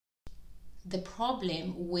The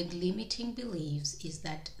problem with limiting beliefs is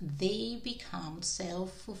that they become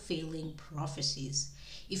self fulfilling prophecies.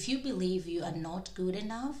 If you believe you are not good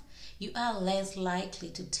enough, you are less likely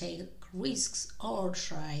to take risks or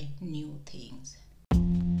try new things.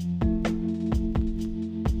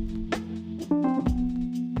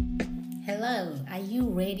 Hello, are you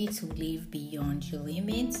ready to live beyond your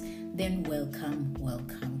limits? Then welcome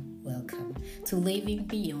to Living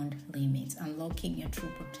Beyond Limits, Unlocking Your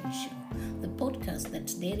True Potential, the podcast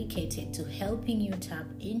that's dedicated to helping you tap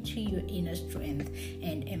into your inner strength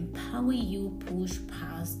and empower you push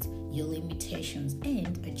past your limitations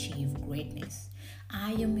and achieve greatness.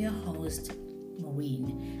 I am your host,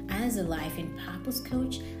 Maureen. As a life and purpose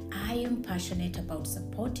coach, I am passionate about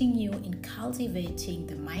supporting you in cultivating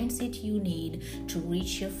the mindset you need to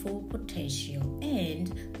reach your full potential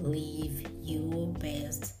and live your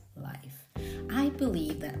best life. I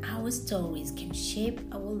believe that our stories can shape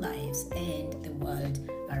our lives and the world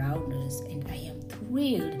around us, and I am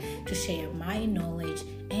thrilled to share my knowledge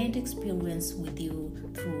and experience with you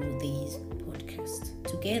through these podcasts.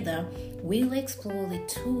 Together, we'll explore the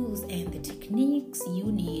tools and the techniques you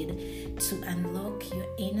need to unlock your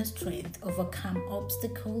inner strength, overcome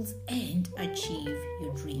obstacles, and achieve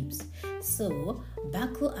your dreams. So,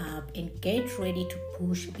 buckle up and get ready to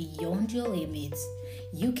push beyond your limits.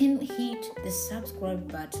 You can hit the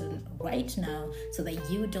subscribe button right now so that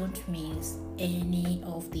you don't miss any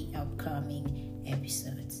of the upcoming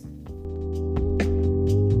episodes.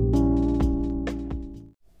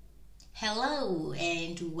 Hello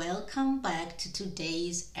and welcome back to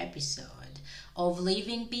today's episode of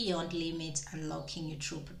Living Beyond Limits, Unlocking Your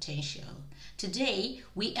True Potential. Today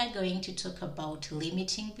we are going to talk about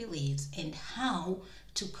limiting beliefs and how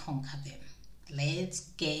to conquer them.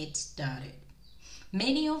 Let's get started.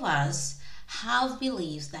 Many of us have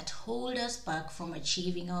beliefs that hold us back from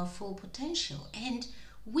achieving our full potential, and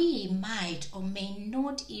we might or may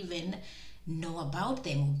not even know about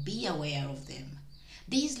them or be aware of them.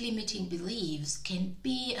 These limiting beliefs can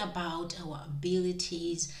be about our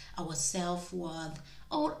abilities, our self-worth,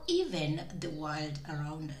 or even the world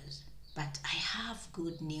around us. But I have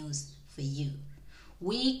good news for you.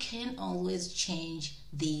 We can always change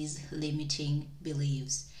these limiting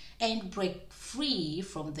beliefs and break free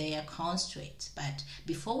from their constraints. But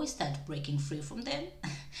before we start breaking free from them,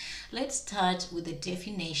 let's start with the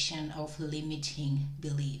definition of limiting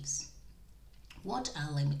beliefs. What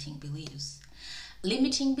are limiting beliefs?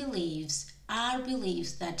 Limiting beliefs are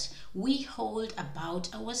beliefs that we hold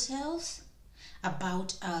about ourselves,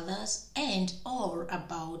 about others, and or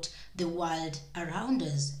about the world around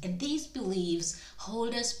us. And these beliefs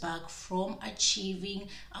hold us back from achieving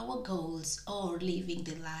our goals or living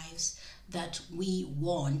the lives that we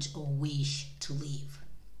want or wish to live.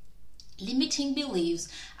 Limiting beliefs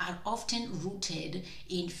are often rooted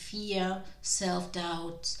in fear,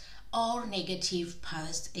 self-doubt, or negative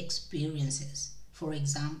past experiences. For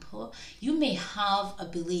example, you may have a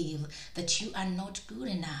belief that you are not good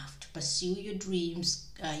enough to pursue your dreams,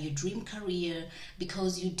 your dream career,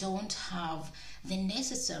 because you don't have the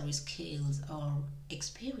necessary skills or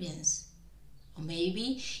experience. Or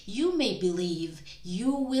maybe you may believe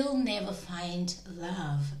you will never find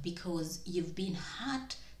love because you've been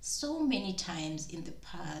hurt so many times in the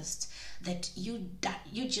past that you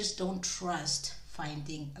just don't trust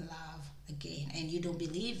finding love again, and you don't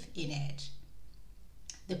believe in it.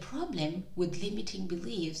 The problem with limiting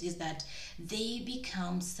beliefs is that they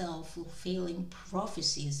become self-fulfilling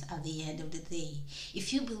prophecies at the end of the day.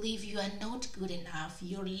 If you believe you are not good enough,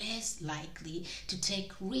 you're less likely to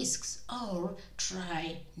take risks or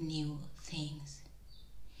try new things.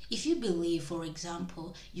 If you believe, for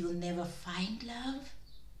example, you'll never find love,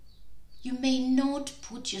 you may not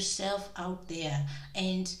put yourself out there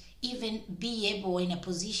and even be able in a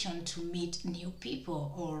position to meet new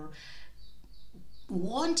people, or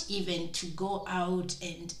want even to go out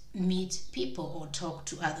and meet people or talk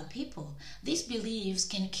to other people. These beliefs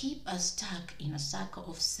can keep us stuck in a circle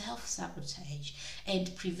of self-sabotage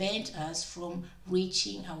and prevent us from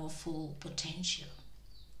reaching our full potential.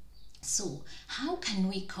 So, how can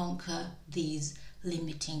we conquer these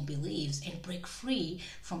limiting beliefs and break free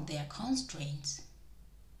from their constraints?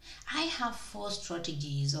 I have 4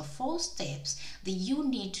 strategies or 4 steps that you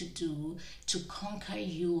need to do to conquer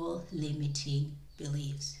your limiting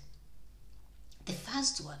beliefs. The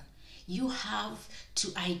first one, you have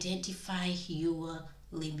to identify your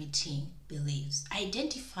limiting beliefs.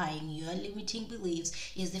 Identifying your limiting beliefs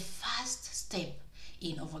is the first step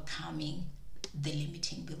in overcoming the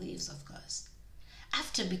limiting beliefs, of course.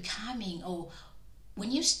 After becoming, or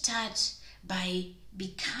when you start by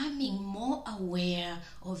becoming more aware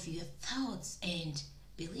of your thoughts and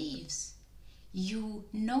beliefs. You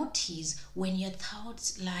notice when your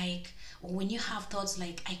thoughts like, or when you have thoughts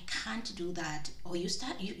like, I can't do that, or you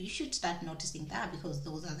should start noticing that, because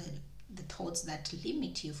those are the thoughts that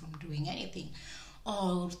limit you from doing anything.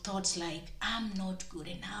 Or thoughts like, I'm not good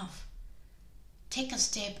enough. Take a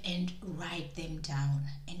step and write them down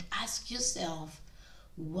and ask yourself,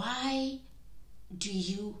 why do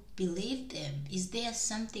you believe them? Is there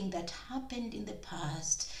something that happened in the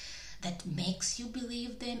past that makes you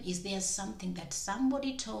believe them? Is there something that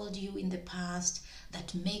somebody told you in the past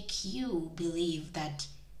that make you believe that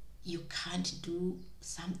you can't do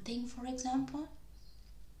something, for example?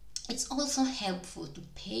 It's also helpful to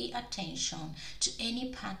pay attention to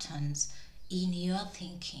any patterns in your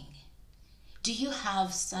thinking. Do you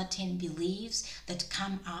have certain beliefs that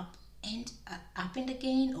come up and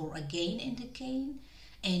again, or again and again?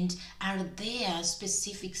 And are there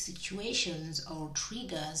specific situations or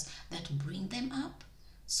triggers that bring them up?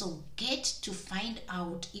 So get to find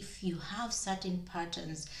out if you have certain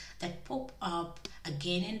patterns that pop up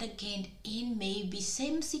again and again in maybe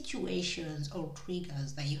same situations or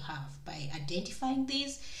triggers that you have. By identifying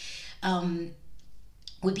these,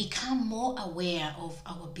 we become more aware of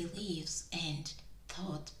our beliefs and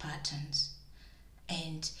thought patterns.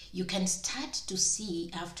 And you can start to see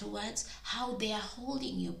afterwards how they are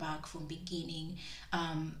holding you back from beginning,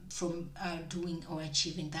 from doing or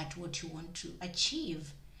achieving that what you want to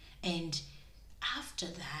achieve. And after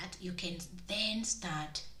that, you can then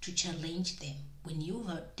start to challenge them. When you've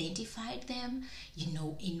identified them, you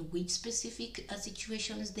know in which specific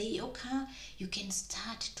situations they occur, you can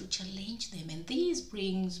start to challenge them. And this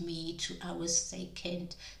brings me to our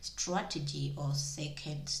second strategy or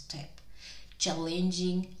second step: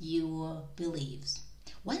 challenging your beliefs.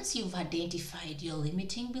 Once you've identified your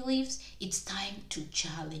limiting beliefs, it's time to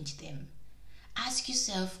challenge them. Ask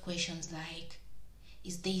yourself questions like,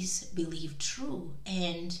 is this belief true?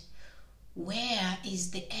 And where is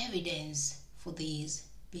the evidence for this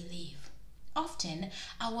belief? Often,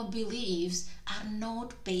 our beliefs are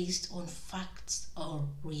not based on facts or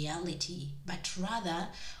reality, but rather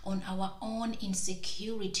on our own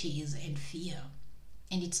insecurities and fear.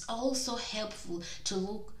 And it's also helpful to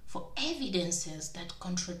look for evidences that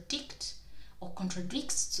contradicts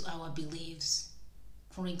to our beliefs.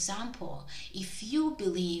 For example, if you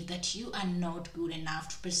believe that you are not good enough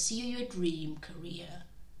to pursue your dream career,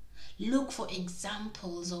 look for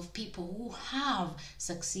examples of people who have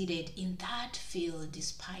succeeded in that field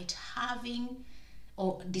despite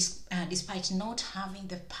not having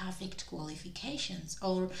the perfect qualifications.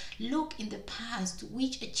 Or look in the past,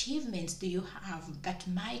 which achievements do you have that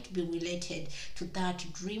might be related to that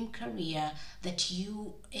dream career that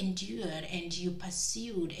you endured and you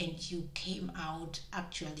pursued and you came out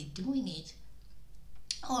actually doing it.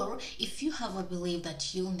 Or if you have a belief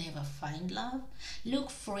that you'll never find love,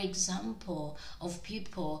 look for example of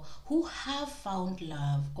people who have found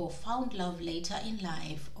love or found love later in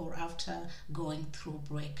life or after going through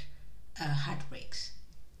heartbreaks.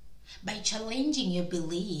 By challenging your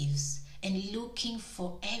beliefs and looking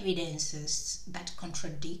for evidences that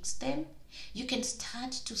contradicts them, you can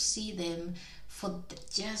start to see them for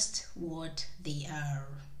just what they are: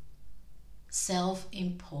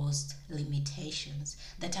 self-imposed limitations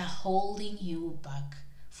that are holding you back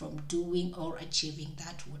from doing or achieving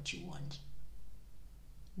that what you want.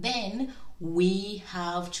 Then we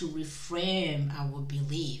have to reframe our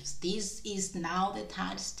beliefs. This is now the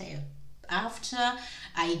third step. After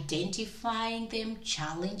identifying them,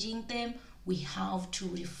 challenging them, we have to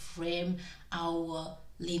reframe our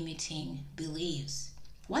limiting beliefs.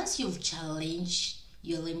 Once you've challenged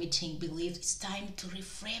your limiting beliefs, it's time to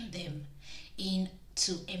reframe them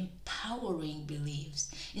into empowering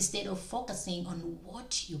beliefs. Instead of focusing on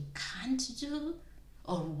what you can't do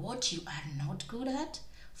or what you are not good at,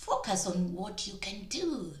 focus on what you can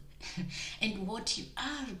do and what you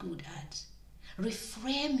are good at.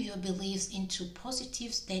 Reframe your beliefs into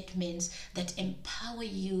positive statements that empower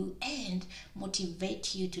you and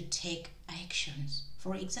motivate you to take actions.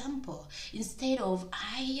 For example, instead of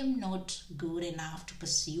I am not good enough to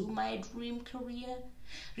pursue my dream career,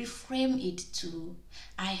 reframe it to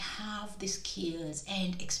I have the skills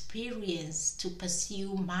and experience to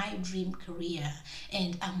pursue my dream career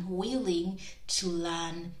and I'm willing to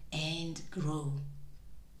learn and grow.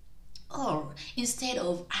 Or instead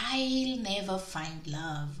of I'll never find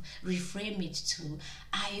love, reframe it to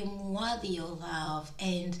I am worthy of love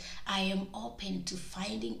and I am open to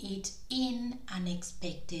finding it in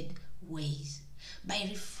unexpected ways. By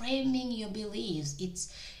reframing your beliefs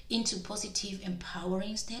into positive,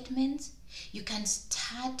 empowering statements, You can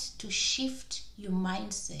start to shift your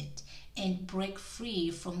mindset and break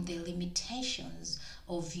free from the limitations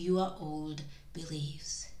of your old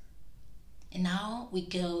beliefs. And now we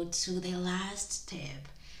go to the last step,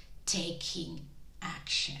 taking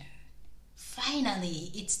action.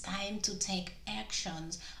 Finally, it's time to take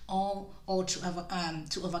actions or to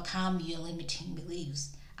overcome your limiting beliefs.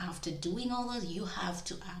 After doing all that, you have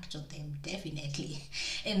to act on them, definitely.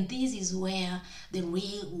 And this is where the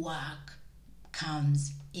real work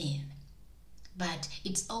comes in. But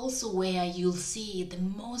it's also where you'll see the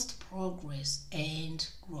most progress and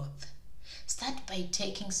growth. Start by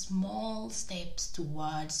taking small steps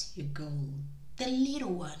towards your goal. The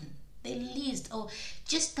little one, the least, or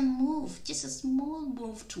just a small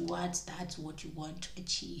move towards that's what you want to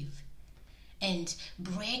achieve. And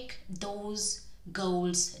break those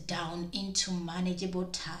goals down into manageable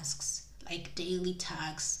tasks, like daily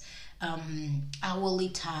tasks, hourly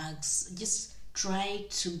tasks. Just try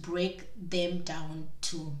to break them down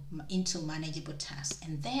into manageable tasks,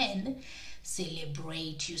 and then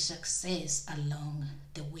celebrate your success along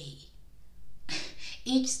the way.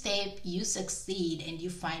 Each step you succeed and you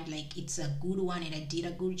find like it's a good one and I did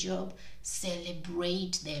a good job,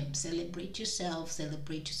 celebrate them. Celebrate yourself,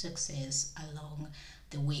 celebrate your success along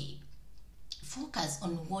the way. Focus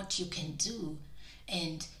on what you can do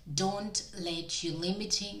and don't let your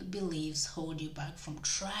limiting beliefs hold you back from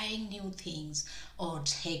trying new things or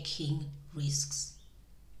taking risks.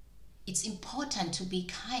 It's important to be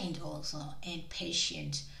kind also and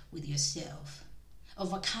patient with yourself.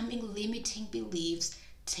 Overcoming limiting beliefs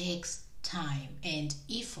takes time and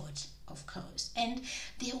effort, of course, and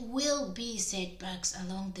there will be setbacks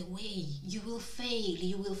along the way. You will fail,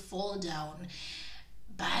 you will fall down,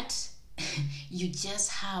 but you just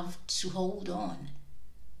have to hold on.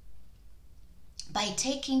 By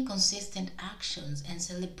taking consistent actions and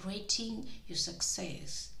celebrating your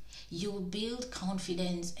success, you will build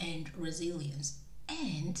confidence and resilience,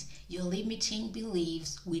 and your limiting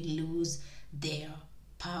beliefs will lose their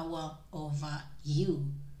power over you.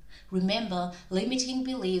 Remember, limiting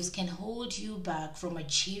beliefs can hold you back from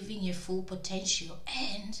achieving your full potential,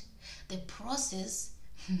 and the process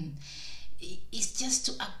is just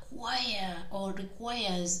to acquire or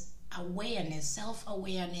requires awareness,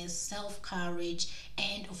 self-awareness, self-courage,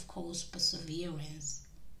 and of course perseverance.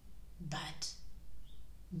 But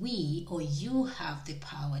we or you have the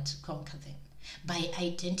power to conquer them. By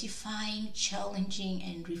identifying, challenging,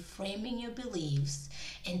 and reframing your beliefs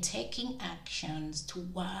and taking actions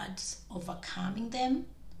towards overcoming them,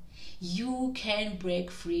 you can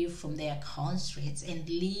break free from their constraints and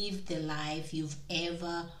live the life you've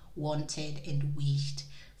ever wanted and wished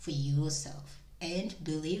for yourself. And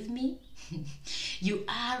believe me, you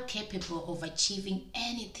are capable of achieving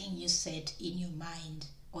anything you set in your mind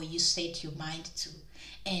or you set your mind to.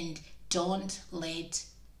 And don't let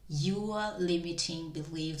your limiting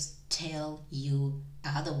beliefs tell you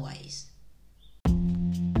otherwise.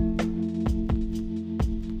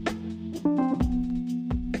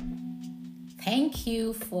 Thank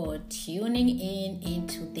you for tuning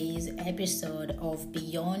into this episode of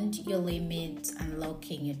Beyond Your Limits,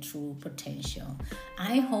 Unlocking Your True Potential.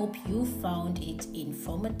 I hope you found it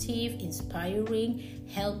informative, inspiring,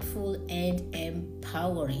 helpful, and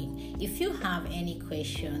empowering. If you have any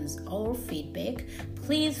questions or feedback,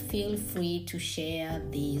 please feel free to share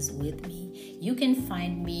these with me. You can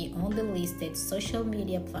find me on the listed social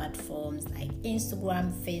media platforms like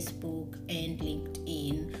Instagram, Facebook, and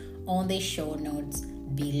LinkedIn on the show notes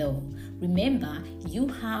below. Remember, you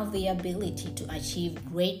have the ability to achieve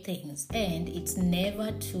great things, and it's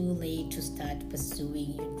never too late to start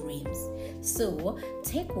pursuing your dreams. So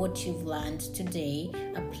take what you've learned today,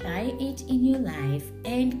 apply it in your life,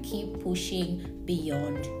 and keep pushing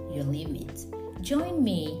beyond your limits. Join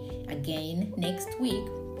me again next week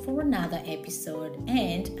for another episode,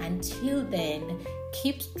 and until then,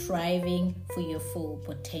 keep striving for your full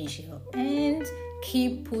potential and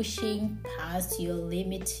keep pushing past your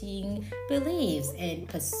limiting beliefs and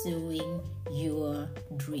pursuing your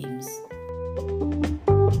dreams.